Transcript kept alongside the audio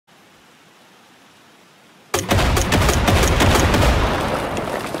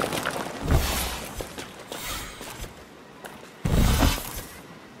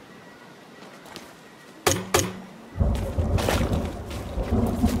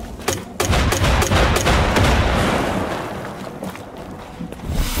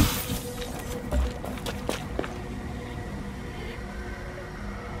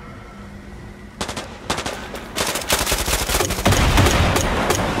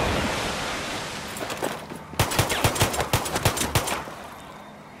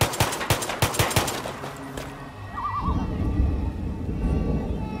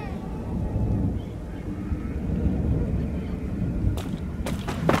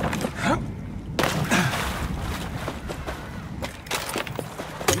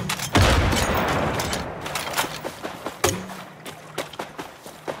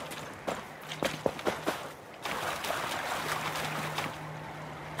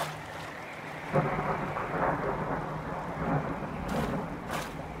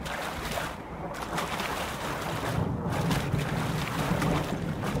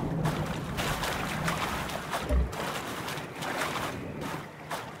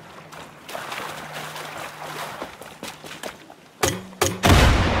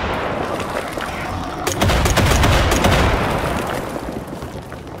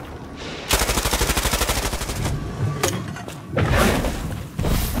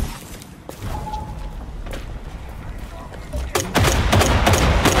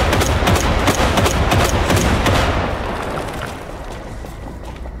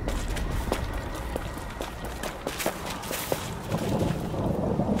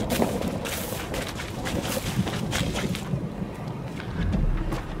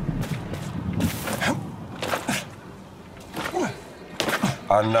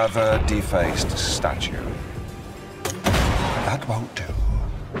Another defaced statue. That won't do.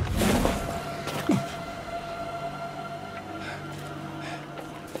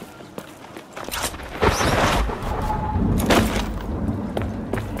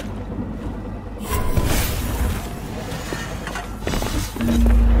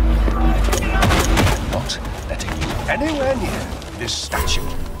 Not letting you anywhere near this statue.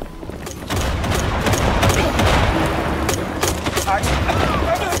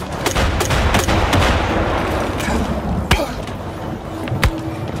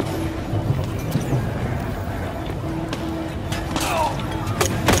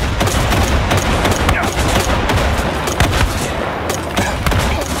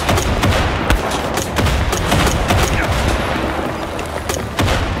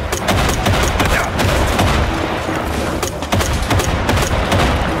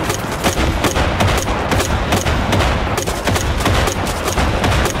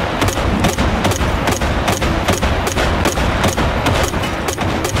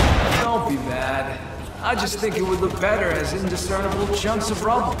 I just think it would look better as indiscernible chunks of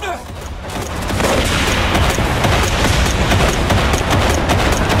rubble.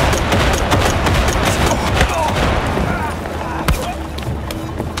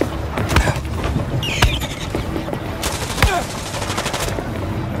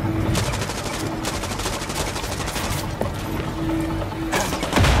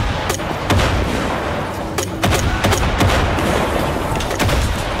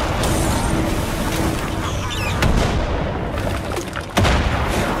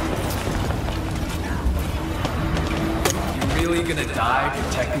 Gonna die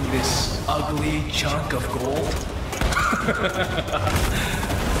protecting this ugly chunk of gold?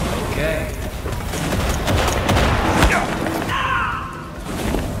 Okay.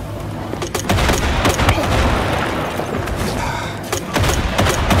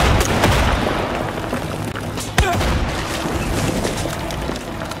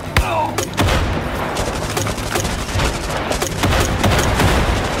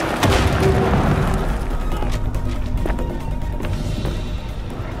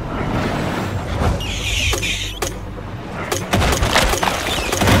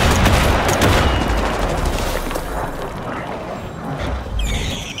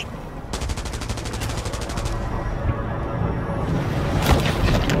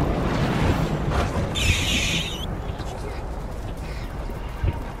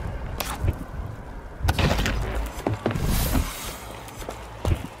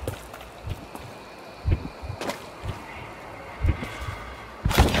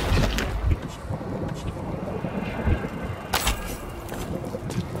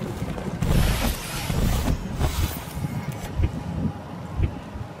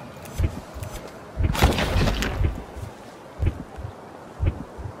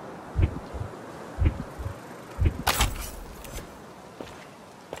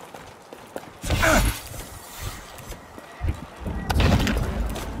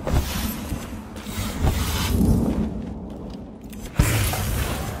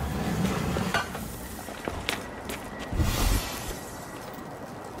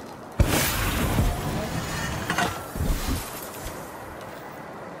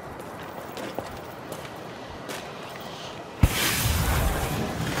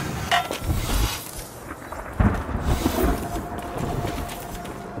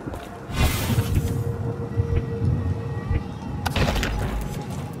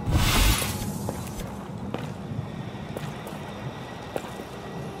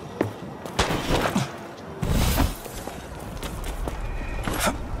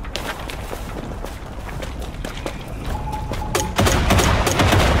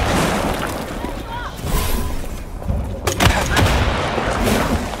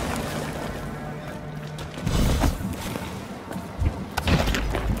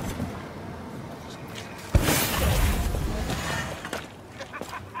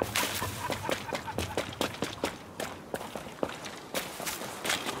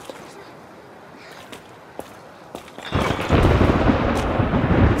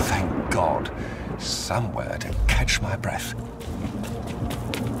 somewhere to catch my breath.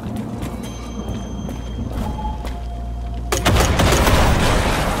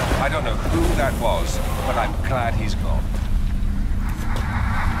 I don't know who that was, but I'm glad he's gone.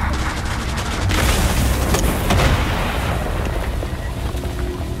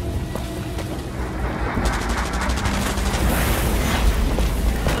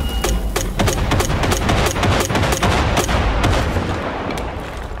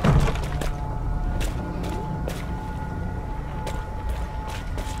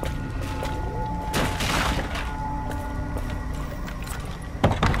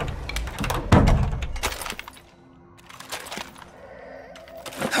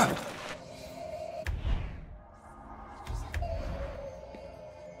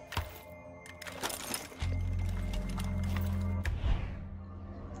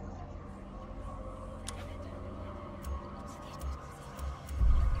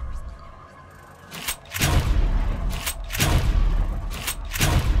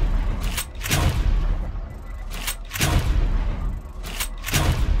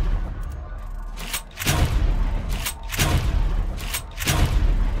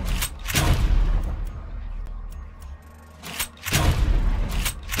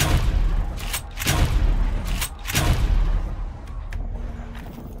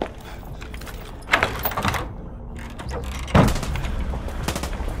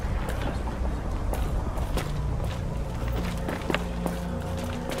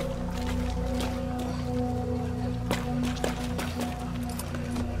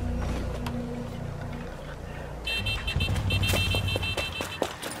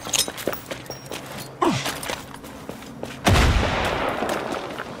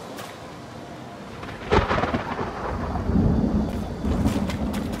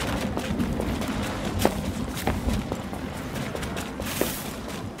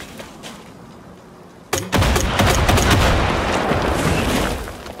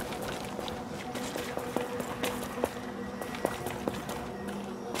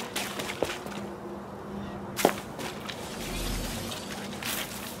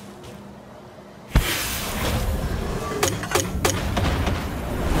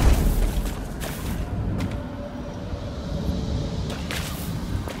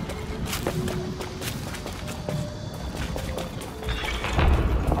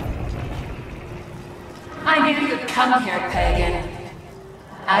 I knew you'd come here, Pagan.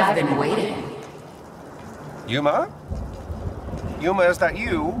 I've been waiting. Yuma? Yuma, is that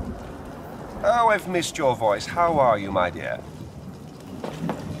you? Oh, I've missed your voice. How are you, my dear?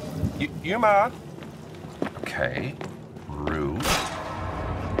 Yuma? Okay. Rude.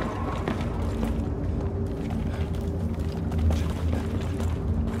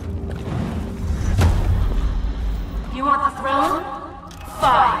 You want the throne?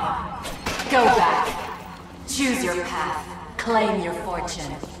 Fine. Go back. Choose your path. Claim your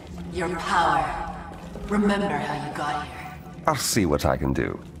fortune. Your power. Remember how you got here. I'll see what I can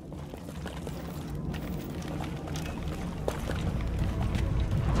do.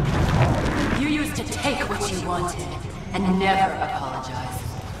 You used to take what you wanted and never apologize.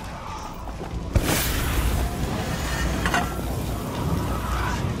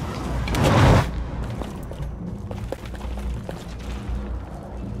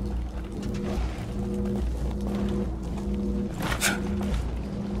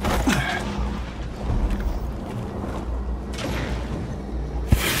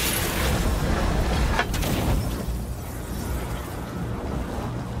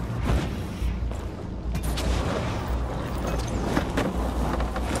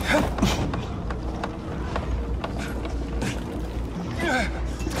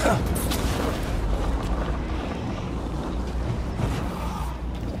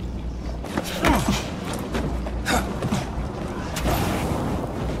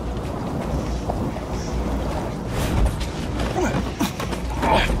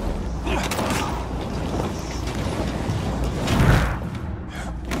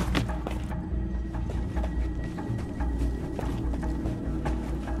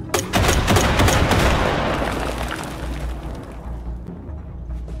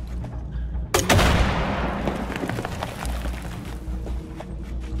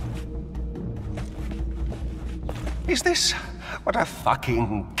 Is this what a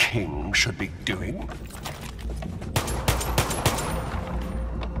fucking king should be doing?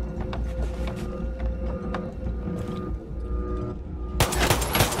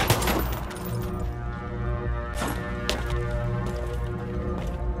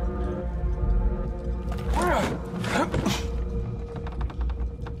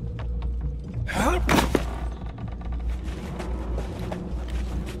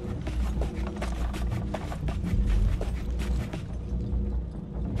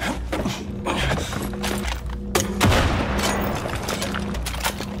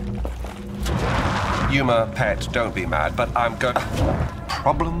 Yuma, pet, don't be mad, but I'm going...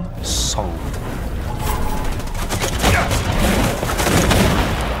 Problem solved.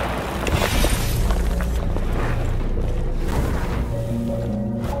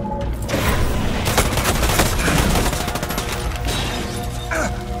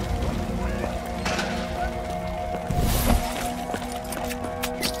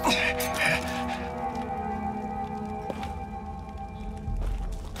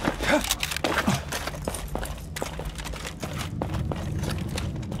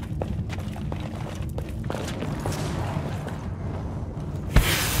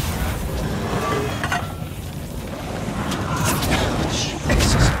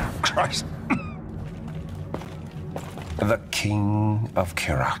 Christ. The King of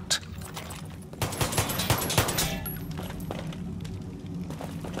Kirat.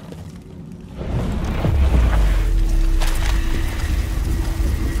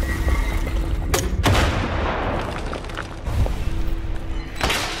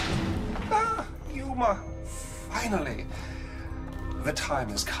 Ah, Yuma. Finally. The time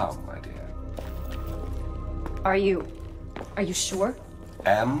has come, my dear. Are you sure?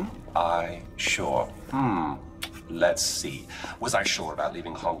 Am I sure? Let's see. Was I sure about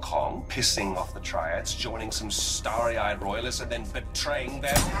leaving Hong Kong, pissing off the Triads, joining some starry-eyed royalists, and then betraying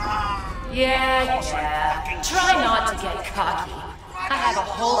them? Yeah. Try not to get cocky. I have a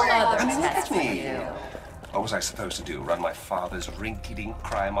whole other Look test at for me. you. What was I supposed to do? Run my father's rinky-dink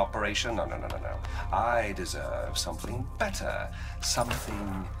crime operation? No. I deserve something better.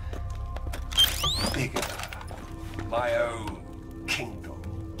 Something bigger. My own kingdom.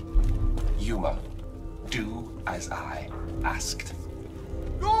 Yuma, do as I asked.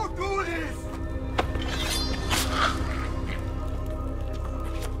 Don't do this!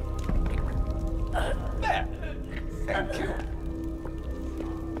 There. Thank you.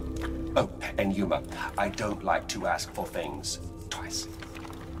 Oh, and Yuma, I don't like to ask for things twice.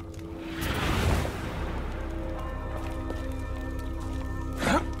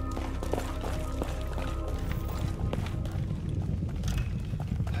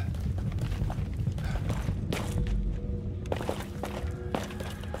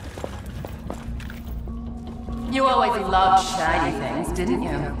 You always loved shiny things, didn't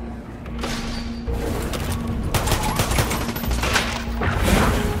you?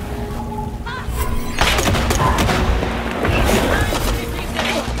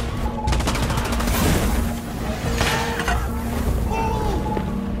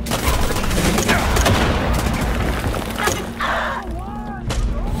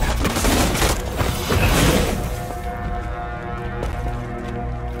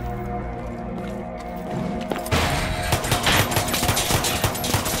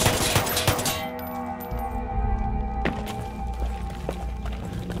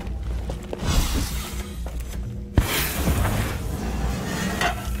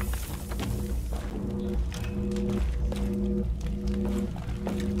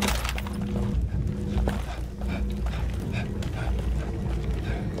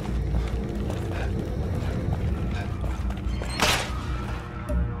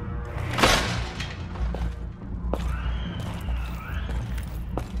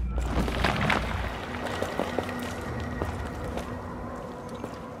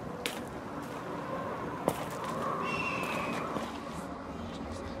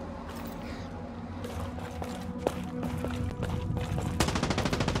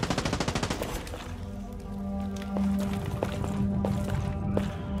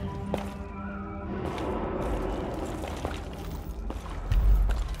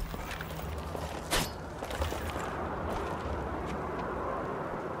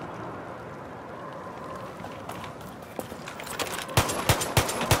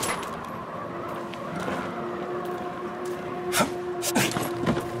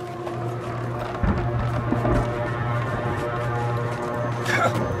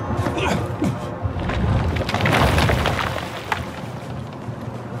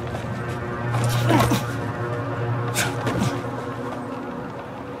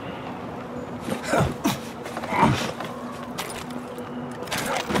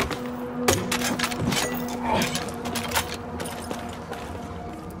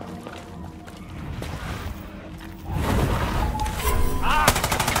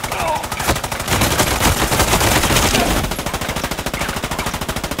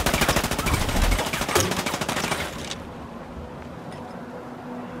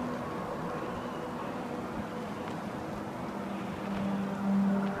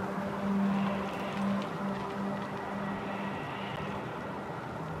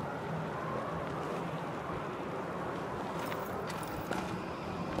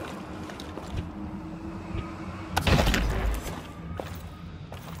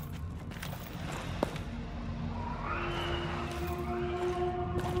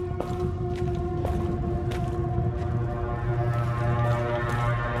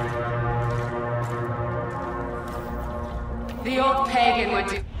 pagan would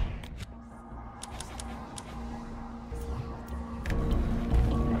do.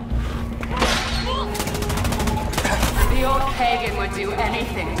 The old pagan would do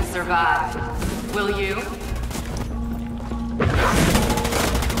anything to survive. Will you?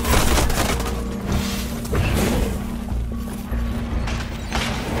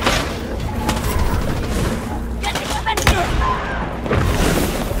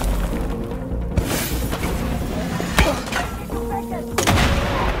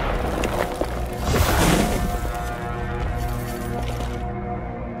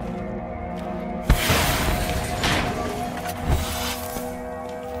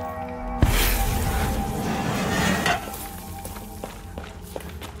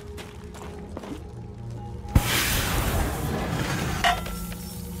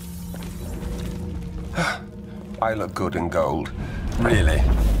 I look good in gold. Really?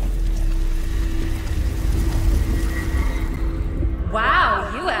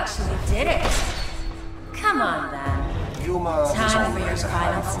 Wow, you actually did it. Come on, then. Yuma was Time for your always a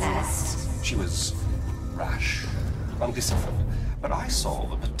final handful. test. She was rash, undisciplined, but I saw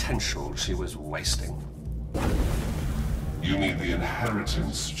the potential she was wasting. You mean the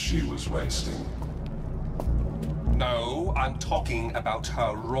inheritance she was wasting? No, I'm talking about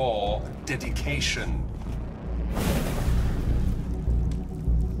her raw dedication.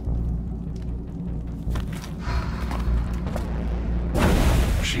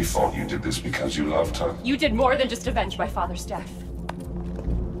 She thought you did this because you loved her. You did more than just avenge my father's death.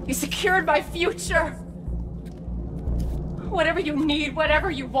 You secured my future. Whatever you need, whatever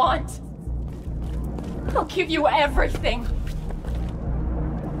you want. I'll give you everything.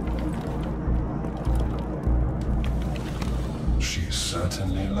 She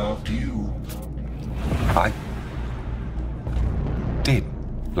certainly loved you. I did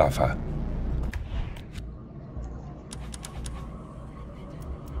love her.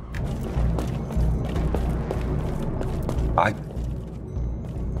 I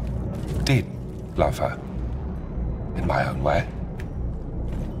did love her. In my own way.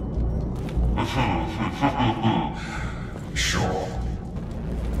 Sure.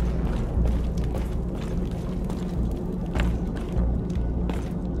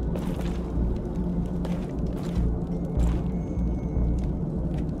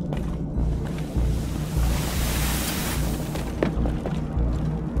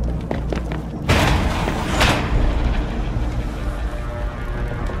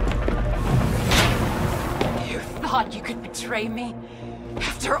 You could betray me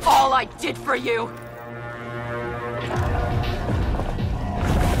after all I did for you.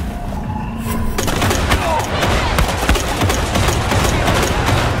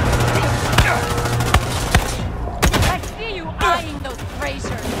 I see you eyeing those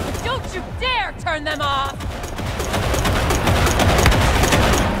braziers, but don't you dare turn them off!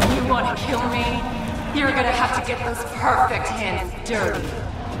 You want to kill me? You're gonna have to get those perfect hands dirty.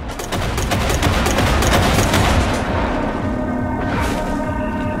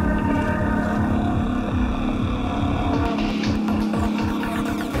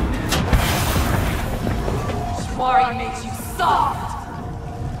 Mari makes you soft!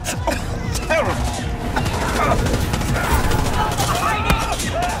 Terrible!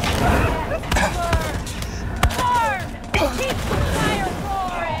 Burn! Keep the fire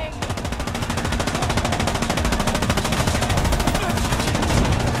roaring!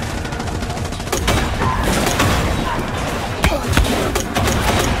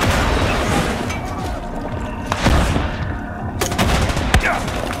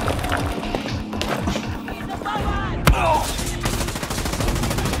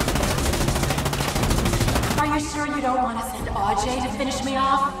 Are you sure you don't want to send Ajay to finish me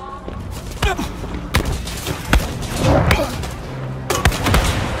off?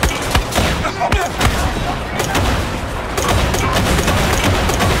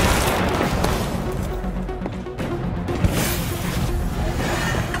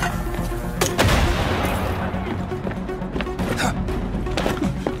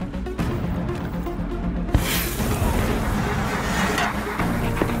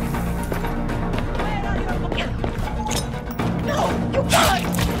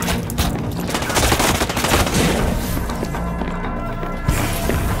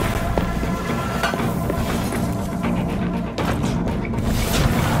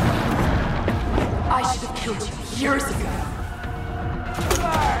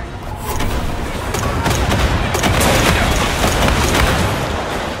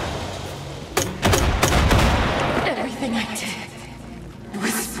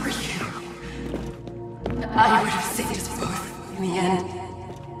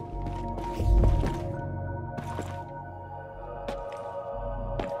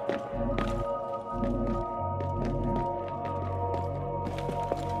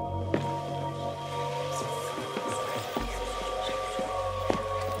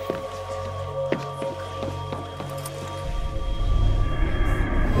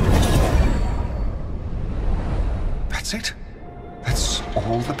 That's it. That's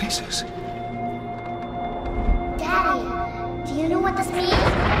all the pieces. Daddy, do you know what this means?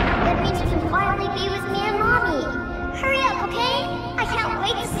 It means you can finally be with me and Mommy. Hurry up, okay? I can't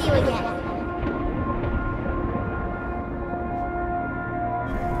wait to see you again.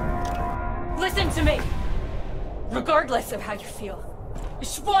 Listen to me! Regardless of how you feel,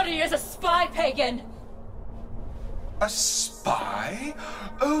 Shwari is a spy, Pagan! A spy?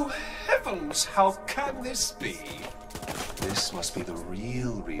 Oh, heavens, how can this be? This must be the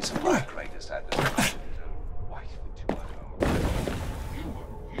real reason my greatest adversary wife into my home.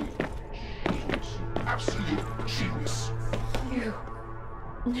 Absolute genius. You...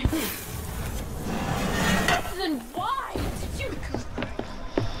 Then why did you...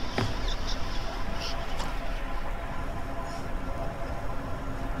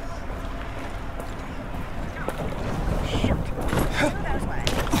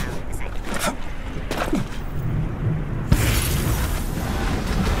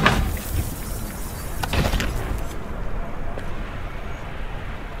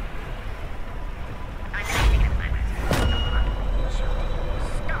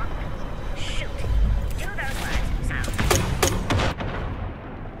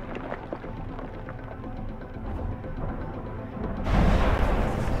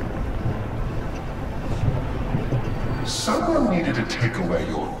 Someone needed to take away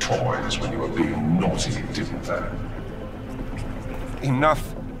your toys when you were being naughty, didn't they?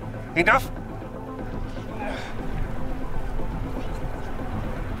 Enough! Enough!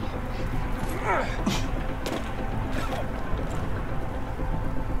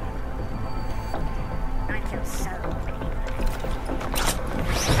 I feel so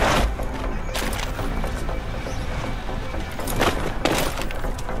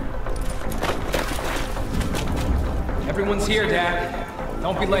Everyone's here, Dad.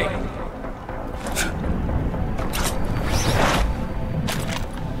 Don't be late.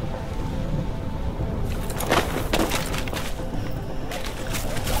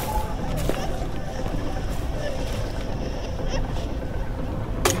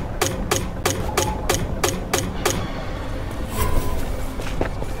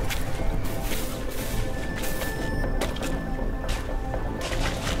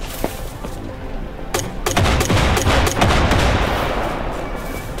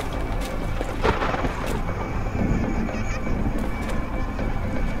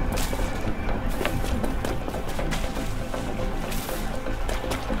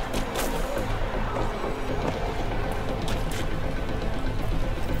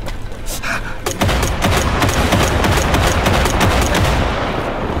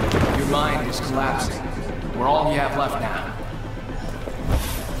 Collapsing. We're all you have left now.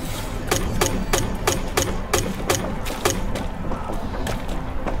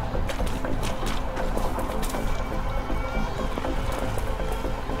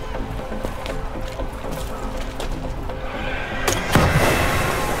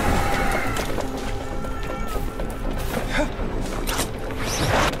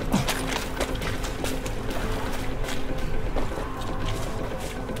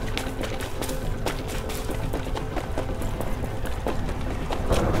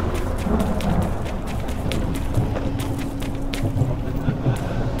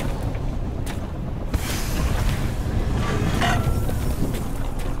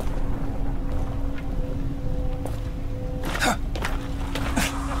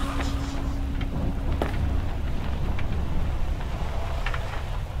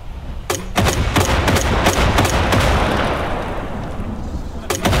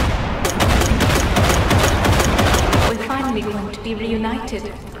 Going to be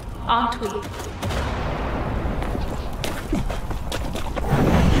reunited, aren't we?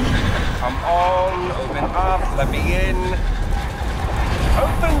 Come on, open up, let me in.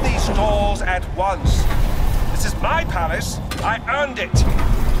 Open these doors at once. This is my palace. I earned it.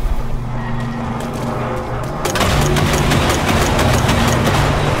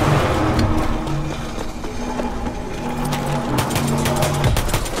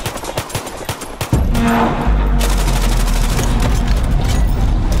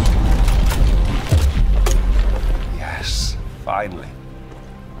 Finally.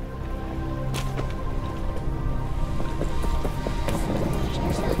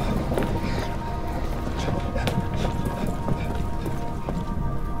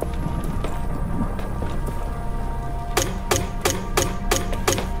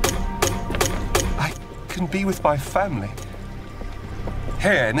 I can be with my family.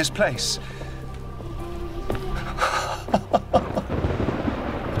 Here, in this place.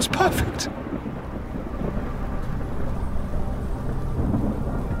 It's perfect.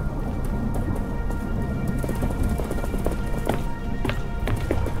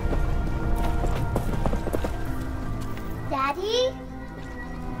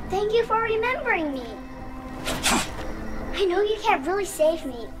 remembering me. I know you can't really save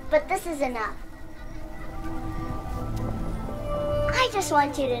me, but this is enough. I just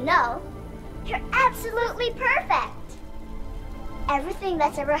want you to know, you're absolutely perfect. Everything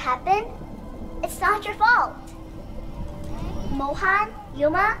that's ever happened, it's not your fault. Mohan,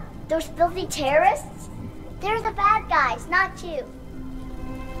 Yuma, those filthy terrorists, they're the bad guys, not you.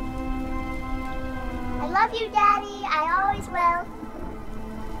 I love you, Daddy. I always will.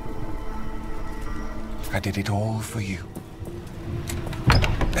 I did it all for you.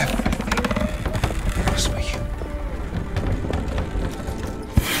 Everything was for you.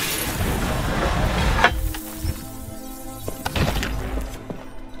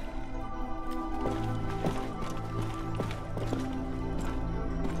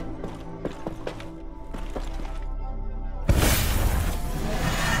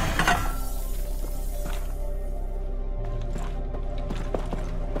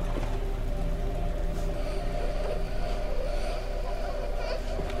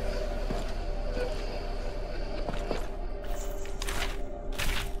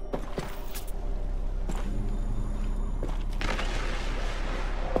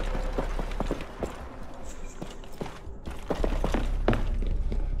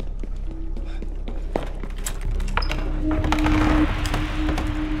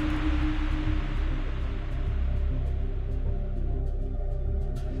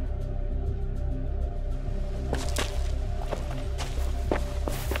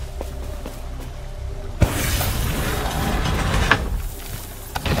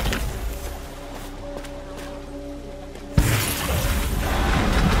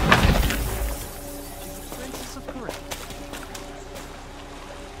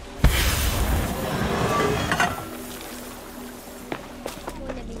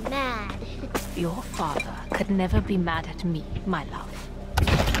 Your father could never be mad at me, my love.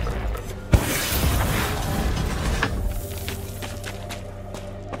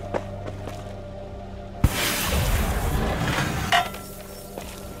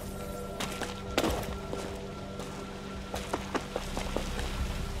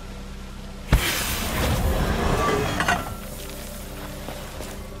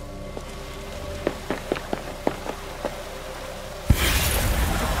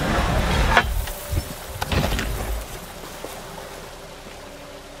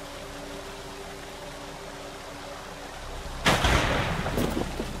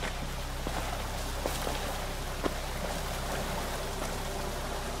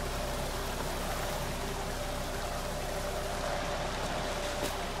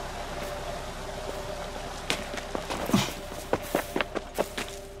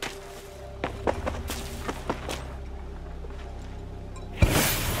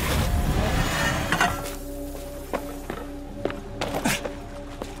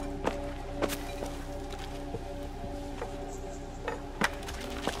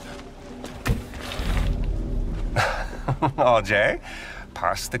 Oh, Jay,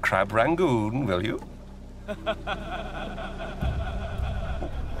 pass the crab rangoon, will you?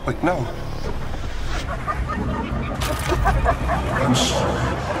 Wait, no. I'm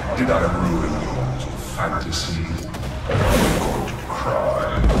sorry. Did I ruin your little fantasy? I'm going to cry.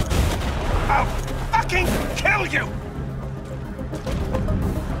 I'll fucking kill you!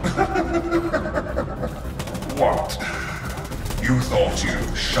 What? You thought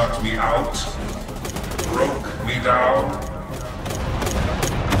you shut me out? Broke me down?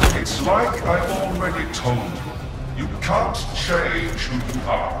 It's like I already told you. You can't change who you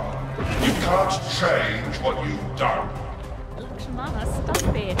are. You can't change what you've done. Mama,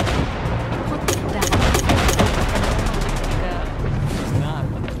 stop it. Put it down. She's not a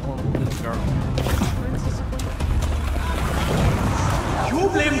normal little girl. You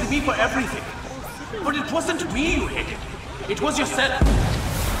blamed me for everything. But it wasn't me you hated. It was yourself.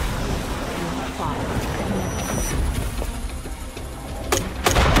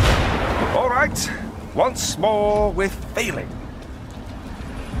 All right, once more with failing.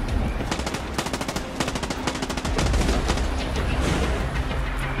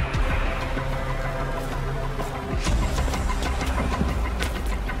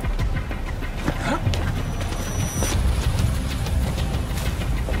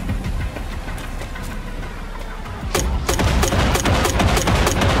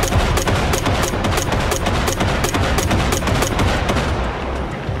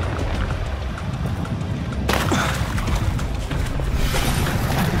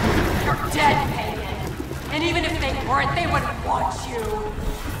 Dead, Pagan. And even if they weren't, they wouldn't want you.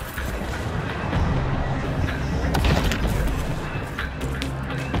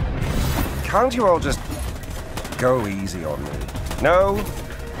 Can't you all just go easy on me? No?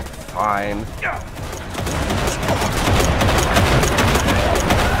 Fine.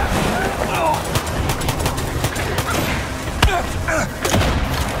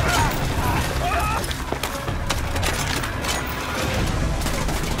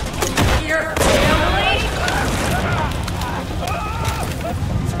 Your family?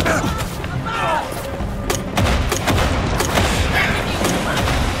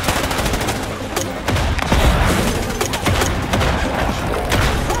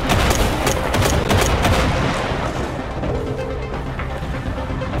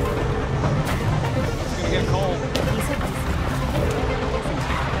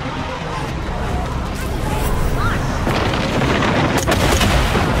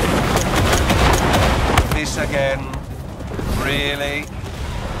 This again? Really?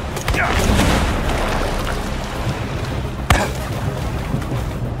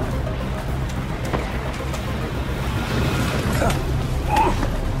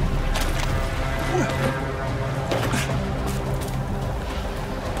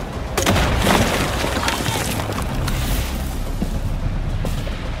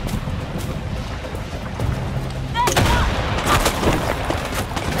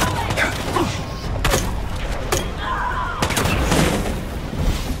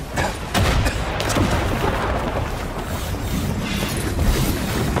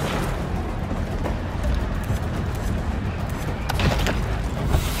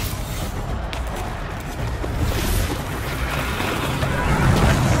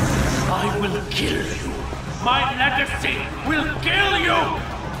 I will kill you. My legacy will kill you!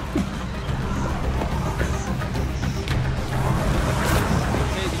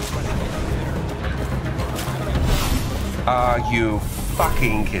 Are you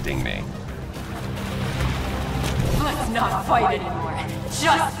fucking kidding me? Let's not fight anymore.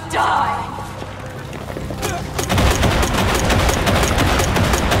 Just die!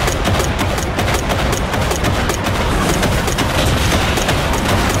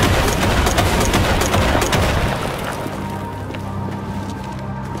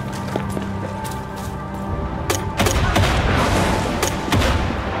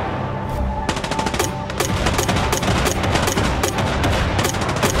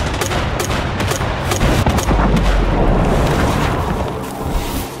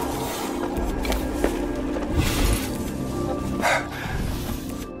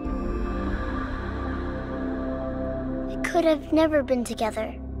 Could have never been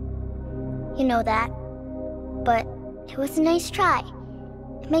together. You know that. But it was a nice try.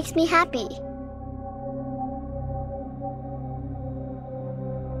 It makes me happy.